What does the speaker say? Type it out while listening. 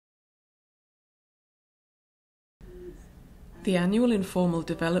The annual Informal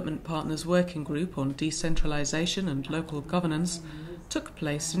Development Partners Working Group on Decentralisation and Local Governance took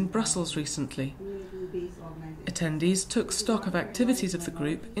place in Brussels recently. Attendees took stock of activities of the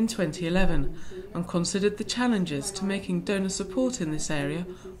group in 2011 and considered the challenges to making donor support in this area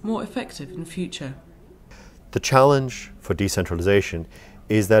more effective in future. The challenge for decentralisation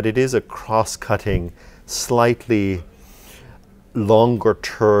is that it is a cross-cutting, slightly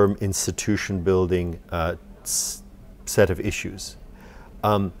longer-term institution building set of issues.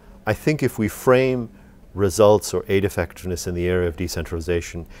 I think if we frame results or aid effectiveness in the area of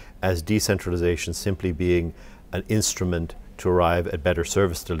decentralisation as decentralisation simply being an instrument to arrive at better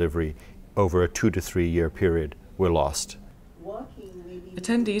service delivery over a 2 to 3 year period, we're lost.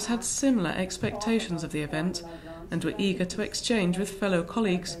 Attendees had similar expectations of the event and were eager to exchange with fellow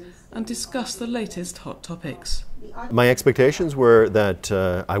colleagues and discuss the latest hot topics. My expectations were that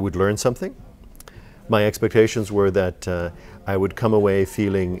I would learn something. My expectations were that I would come away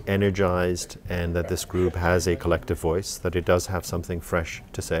feeling energized and that this group has a collective voice, that it does have something fresh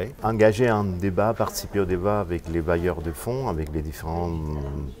to say. Engager un débat, participer au débat avec les bailleurs de fonds, avec les différents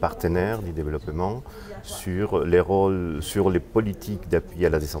partenaires du développement sur les rôles, sur les politiques d'appui à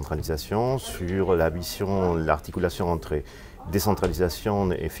la décentralisation, sur la vision, l'articulation entre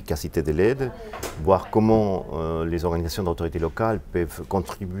décentralisation et efficacité de l'aide, voir comment les organisations d'autorité locale peuvent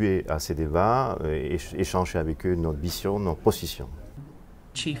contribuer à ces débats et échanger avec eux nos visions, nos positions.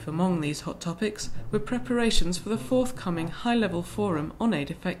 Chief among these hot topics were preparations for the forthcoming high-level forum on aid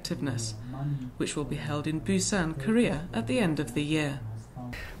effectiveness, which will be held in Busan, Korea at the end of the year.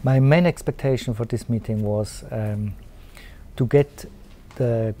 My main expectation for this meeting was to get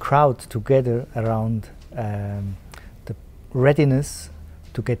the crowd together around the readiness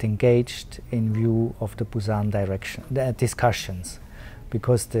to get engaged in view of the Busan direction, the discussions,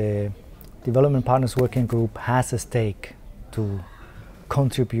 because the Development Partners Working Group has a stake to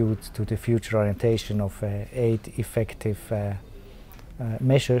contribute to the future orientation of aid effective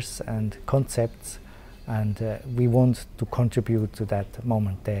measures and concepts, and we want to contribute to that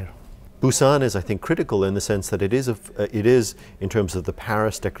moment there. Busan is, I think, critical in the sense that it is, in terms of the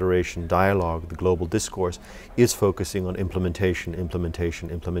Paris Declaration dialogue, the global discourse, is focusing on implementation,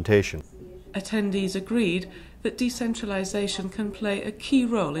 implementation, implementation. Attendees agreed that decentralisation can play a key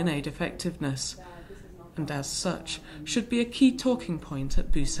role in aid effectiveness, and as such, should be a key talking point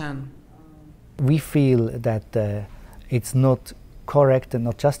at Busan. We feel that it's not correct and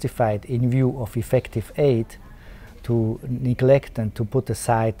not justified in view of effective aid to neglect and to put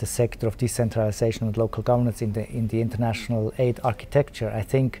aside the sector of decentralization and local governance in the international aid architecture. I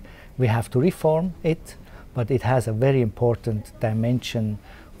think we have to reform it, but it has a very important dimension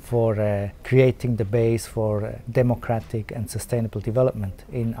for creating the base for democratic and sustainable development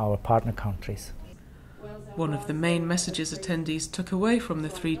in our partner countries. One of the main messages attendees took away from the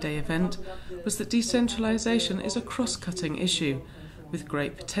three-day event was that decentralization is a cross-cutting issue, with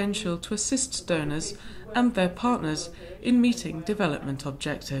great potential to assist donors and their partners in meeting development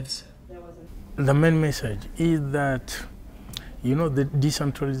objectives. The main message is that, the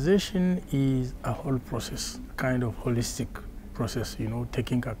decentralization is a whole process, kind of holistic process,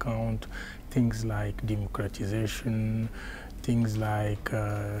 taking account things like democratization, things like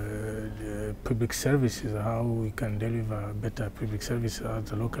public services, how we can deliver better public services at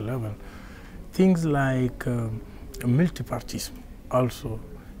the local level. Things like multipartism also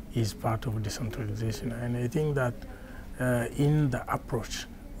is part of decentralization, and I think that in the approach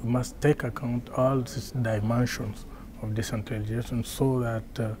we must take account all these dimensions of decentralization so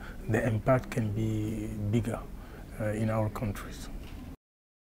that the impact can be bigger in our countries.